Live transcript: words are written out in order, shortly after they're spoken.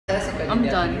I'm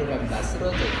done.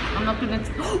 I'm not gonna.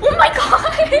 Oh my god!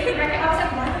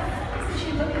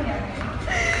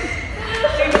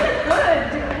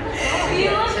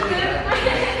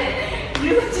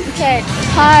 Okay,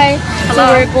 hi. Hello. So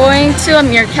we're going to a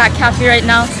Meerkat cafe right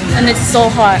now, and it's so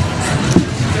hot.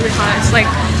 Really hot. It's like,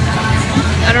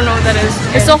 I don't know what that is.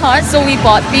 It's so hot, so we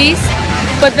bought these,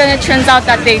 but then it turns out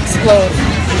that they explode.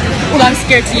 So I'm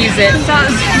scared to use it.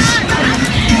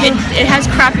 It has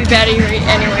crappy battery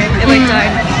anyway. It like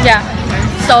died. Yeah.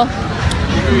 So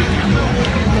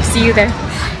we'll see you there.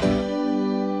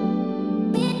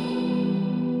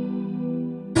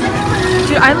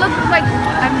 Dude, I look like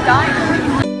I'm dying.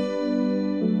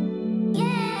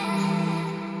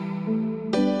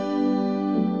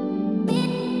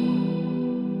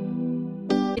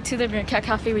 To the Meerkat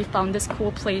cafe, we found this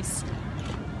cool place.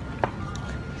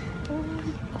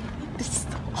 This is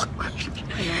so awkward.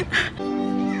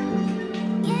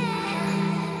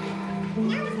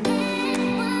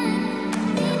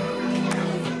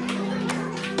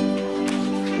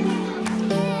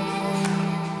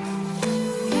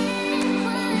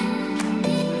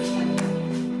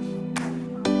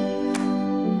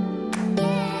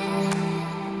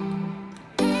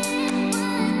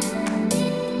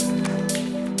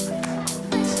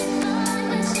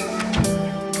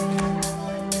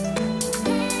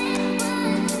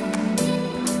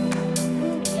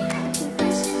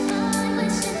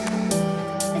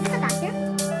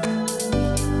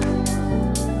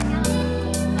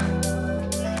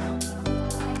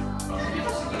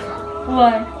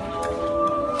 What?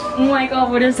 Oh my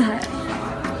god, what is that?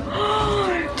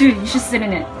 Dude, you should sit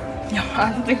in it. No,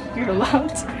 I don't think you're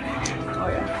allowed. Oh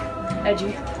yeah.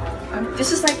 Edgy.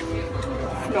 This is like...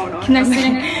 No. Can I sit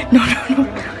in it? No.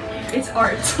 It's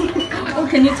art. Oh,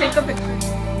 can you take a picture?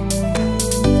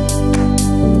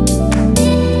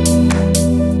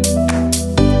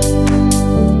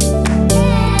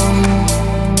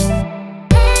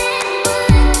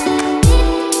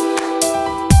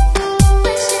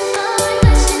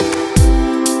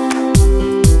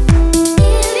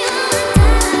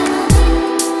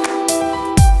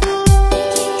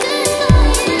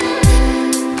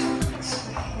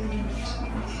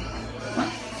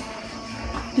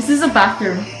 This is a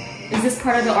bathroom. Is this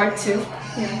part of the art too?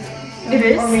 Yeah. It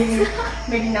is? Or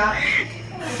maybe not.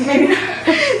 Maybe not.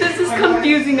 This is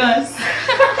confusing us.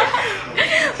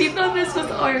 We thought this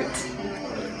was art.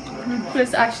 But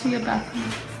it's actually a bathroom.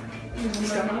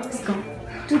 Let's go.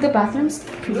 Dude, the bathroom's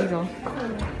pretty though.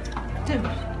 Dude.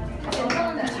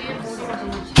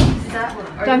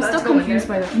 I'm still confused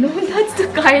by that. No, that's the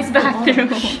guy's bathroom.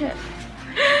 Oh, shit.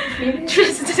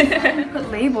 Tristyn.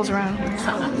 Put labels around.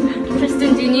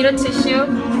 Tristyn, do you need a tissue?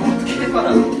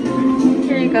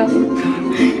 Here you go.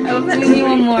 I will give you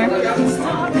one more.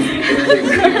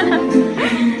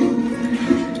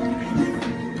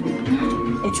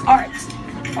 It's art.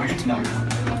 Art. No.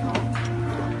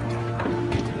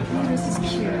 Oh, this is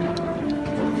cute.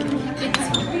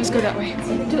 Let's go that way.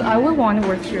 Dude, I would want to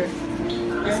work here.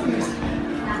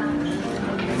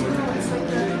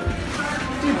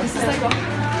 Dude, this is like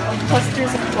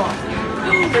clusters of cloth.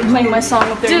 They're playing my song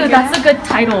up there. Dude, that's a good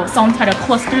title. Song title.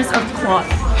 Clusters of cloth.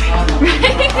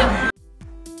 Right?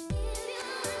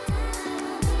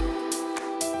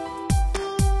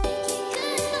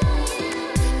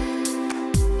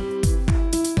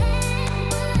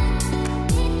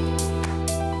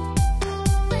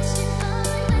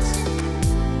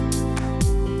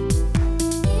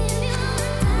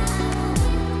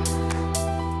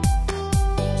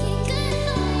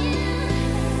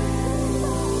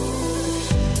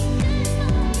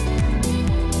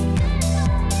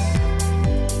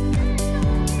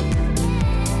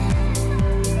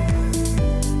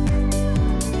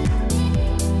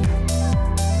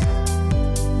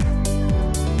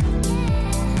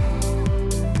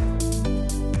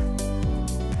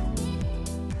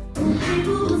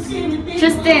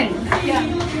 Tristyn,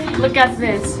 look at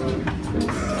this.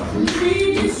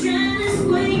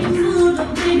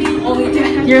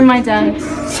 You're my dad. Oh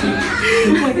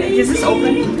my god, is this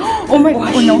open? Oh my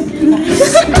god, oh no.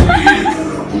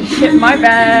 Shit, my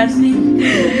bad.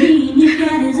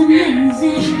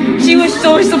 She was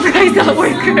so surprised at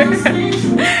worker.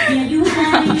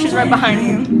 She's right behind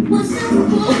you.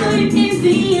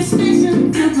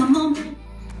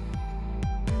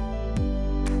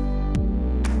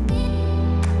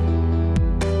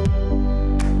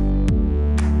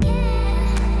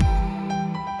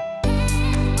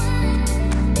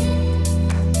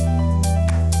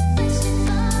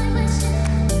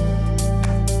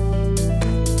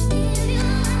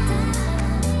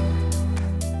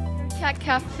 Cat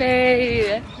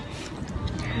Cafe.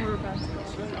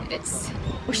 It's...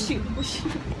 Oh shoot, oh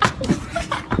shoot.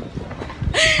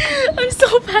 I'm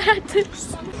so bad at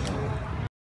this.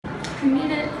 We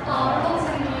made it.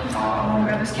 Oh,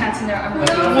 there's cats in there. I'm Oh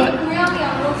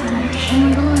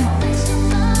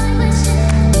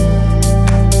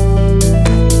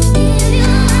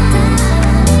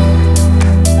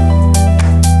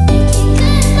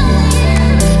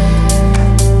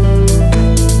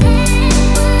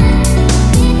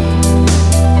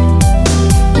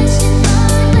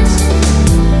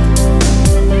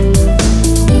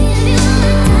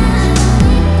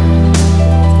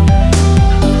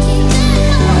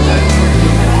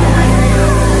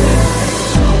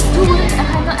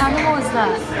my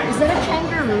god. Is that a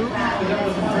kangaroo?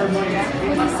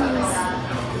 What is this?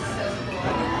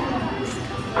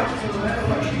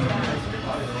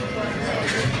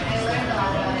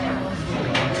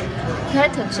 Can I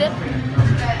touch it?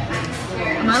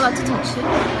 Am I allowed to touch it?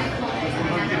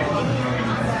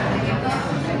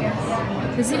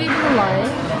 Is it even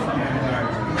alive?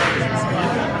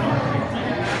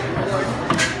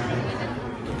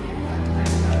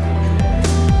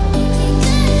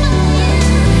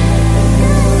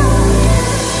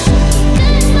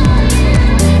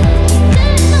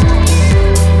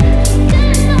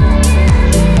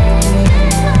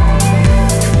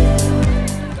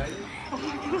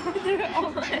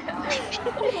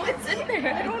 What's in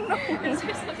there? I don't know. Is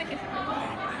there something in there?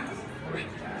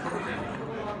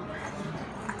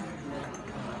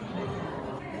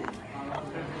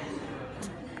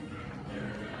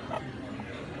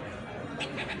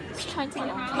 It's trying to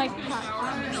get my pack.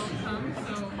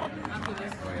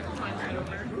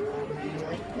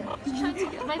 It's trying to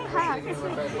get my pack. Oh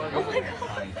my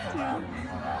god.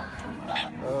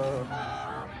 Oh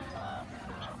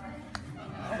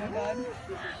my god.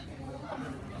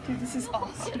 Dude, this is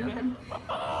awesome.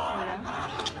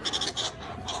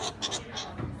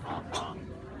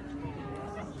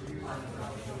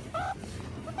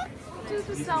 Dude,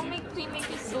 the sound they make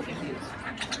it so cute.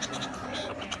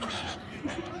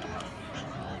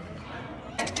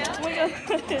 Oh my god.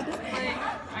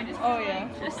 Oh yeah.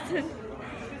 Tristyn.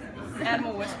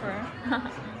 Animal whisperer.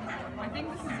 I think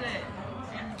this is it.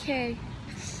 Okay.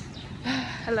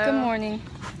 Hello. Good morning.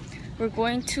 We're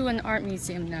going to an art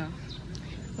museum now.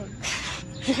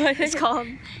 It's called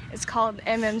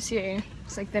MMCA.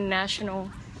 It's like the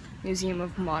National Museum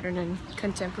of Modern and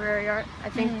Contemporary Art, I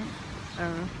think.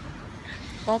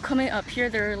 While coming up here,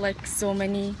 there are like so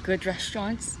many good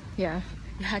restaurants. Yeah,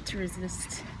 you had to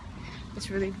resist. It's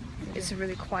a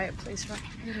really quiet place, right?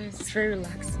 It is. It's very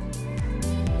relaxing.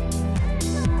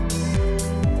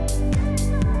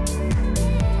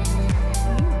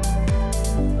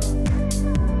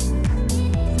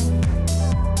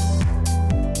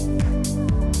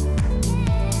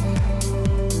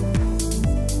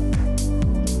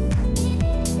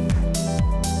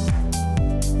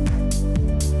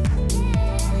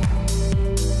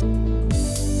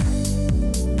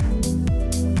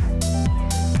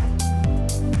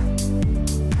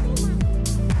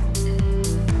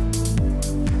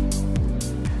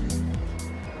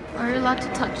 Are you allowed to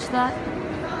touch that?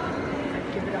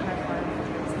 Give it a high five.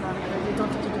 It's not a good.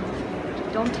 Don't touch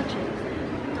it. Don't touch it.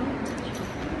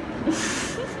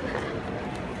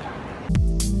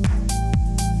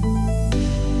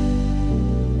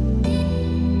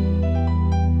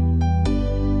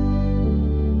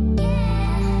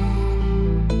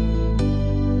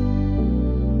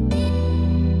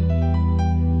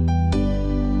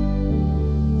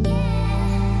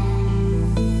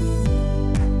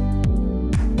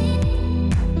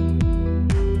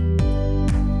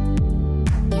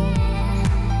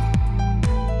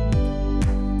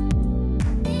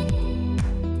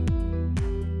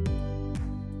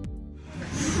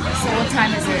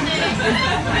 time is it?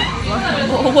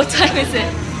 What time is it?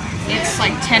 It's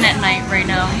like 10 at night right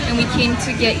now. And we came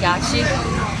to get yashi.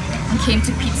 We came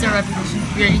to Pizza Revolution.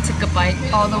 We already took a bite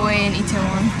all the way in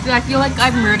Itaewon. Dude, I feel like I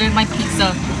murdered my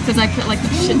pizza because I put like a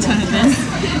shit ton of this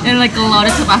and like a lot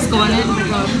of Tabasco in it. Oh my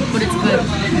god, but it's good.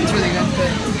 It's really good.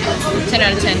 10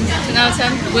 out of 10. 10 out of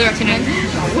 10? Would recommend.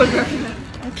 Would recommend.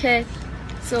 Okay,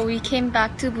 so we came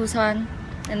back to Busan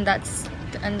and that's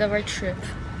the end of our trip.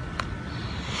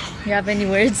 You have any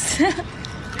words?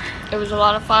 It was a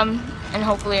lot of fun and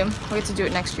hopefully we get to do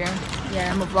it next year.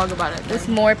 Yeah, I'm gonna vlog about it. with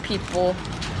more people.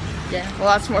 Yeah,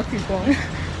 lots more people.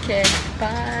 Okay,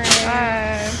 bye.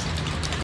 Bye.